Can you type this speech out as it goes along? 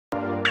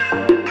നിങ്ങൾ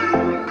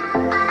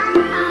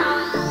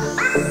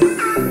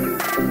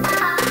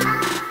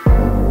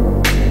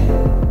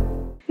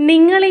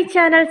ഈ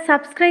channel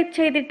subscribe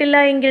ചെയ്തിട്ടില്ല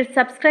എങ്കിൽ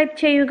സബ്സ്ക്രൈബ്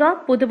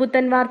ചെയ്യുക.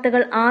 പുതുപുത്തൻ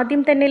വാർത്തകൾ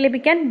ആദ്യം തന്നെ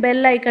ലഭിക്കാൻ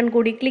ബെൽ ഐക്കൺ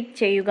കൂടി ക്ലിക്ക്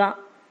ചെയ്യുക.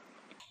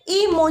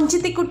 ഈ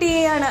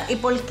മൊഞ്ചത്തിക്കുട്ടിയെയാണ്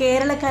ഇപ്പോൾ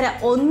കേരളക്കര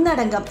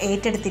ഒന്നടങ്കം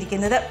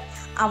ഏറ്റെടുത്തിരിക്കുന്നത്.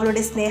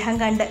 അവളുടെ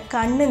സ്നേഹം കണ്ട്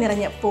കണ്ണു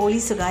നിറഞ്ഞ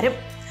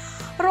പോലീസുകാരും.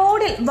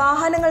 റോഡിൽ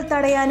വാഹനങ്ങൾ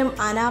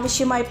തടയാനും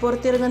അനാവശ്യമായി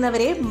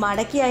പുറത്തിറങ്ങുന്നവരെ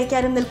മടക്കി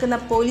അയക്കാനും നിൽക്കുന്ന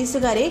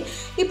പോലീസുകാരെ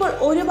ഇപ്പോൾ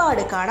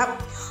ഒരുപാട് കാണാം.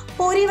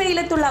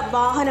 പൊരിവെയിലത്തുള്ള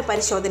വാഹന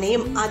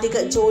പരിശോധനയും അധിക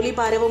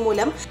ജോലിഭാരവും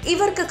മൂലം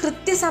ഇവർക്ക്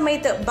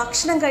കൃത്യസമയത്ത്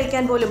ഭക്ഷണം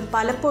കഴിക്കാൻ പോലും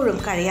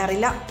പലപ്പോഴും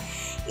കഴിയാറില്ല.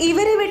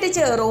 ഇവരെ വെട്ടിച്ച്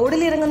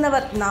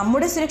റോഡിലിറങ്ങുന്നവർ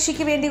നമ്മുടെ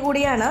സുരക്ഷയ്ക്ക് വേണ്ടി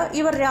കൂടിയാണ്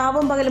ഇവർ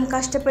രാവും പകലും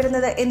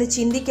കഷ്ടപ്പെടുന്നത് എന്ന്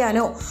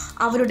ചിന്തിക്കാനോ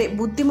അവരുടെ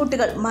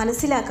ബുദ്ധിമുട്ടുകൾ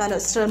മനസ്സിലാക്കാനോ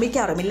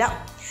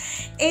ശ്രമിക്കാറുമില്ല.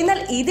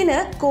 എന്നാൽ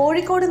ഇതിന്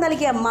കോഴിക്കോട്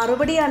നൽകിയ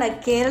മറുപടിയാണ്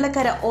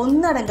കേരളക്കര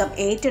ഒന്നടങ്കം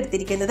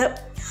ഏറ്റെടുത്തിരിക്കുന്നത്.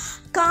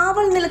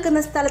 കാവൽ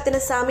നിൽക്കുന്ന സ്ഥലത്തിന്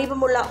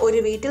സമീപമുള്ള ഒരു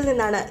വീട്ടിൽ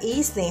നിന്നാണ്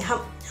ഈ സ്നേഹം.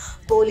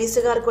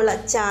 പോലീസുകാർക്കുള്ള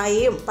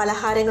ചായയും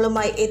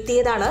പലഹാരങ്ങളുമായി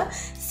എത്തിയതാണ്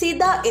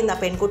സിത എന്ന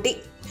പെൺകുട്ടി.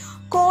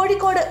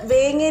 കോഴിക്കോട്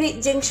വേങ്ങേരി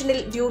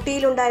ജംഗ്ഷനിൽ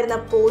ഡ്യൂട്ടിയിലുണ്ടായിരുന്ന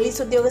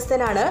പോലീസ്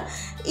ഉദ്യോഗസ്ഥനാണ്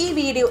ഈ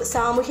വീഡിയോ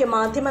സാമൂഹ്യ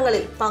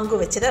മാധ്യമങ്ങളിൽ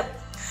പങ്കുവച്ചത്.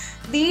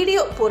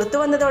 വീഡിയോ പുറത്തു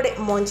വന്നതോടെ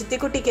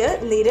മൊഞ്ചത്തിക്കുട്ടിക്ക്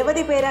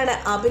നിരവധി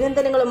പേരാണ്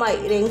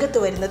അഭിനന്ദനങ്ങളുമായി രംഗത്തു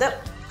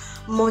വരുന്നത്.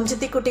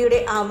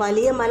 മൊഞ്ചത്തിക്കുട്ടിയുടെ ആ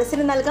വലിയ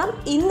മനസ്സിന്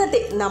നൽകാം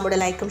ഇന്നത്തെ നമ്മുടെ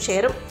ലൈക്കും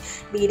ഷെയറും.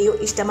 വീഡിയോ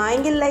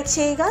ഇഷ്ടമായെങ്കിൽ ലൈക്ക്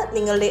ചെയ്യുക.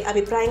 നിങ്ങളുടെ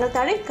അഭിപ്രായങ്ങൾ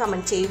താഴെ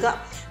കമൻറ്റ്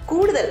ചെയ്യുക.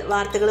 കൂടുതൽ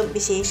വാർത്തകളും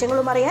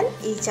വിശേഷങ്ങളും അറിയാൻ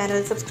ഈ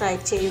ചാനൽ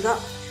സബ്സ്ക്രൈബ് ചെയ്യുക.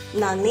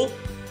 നന്ദി.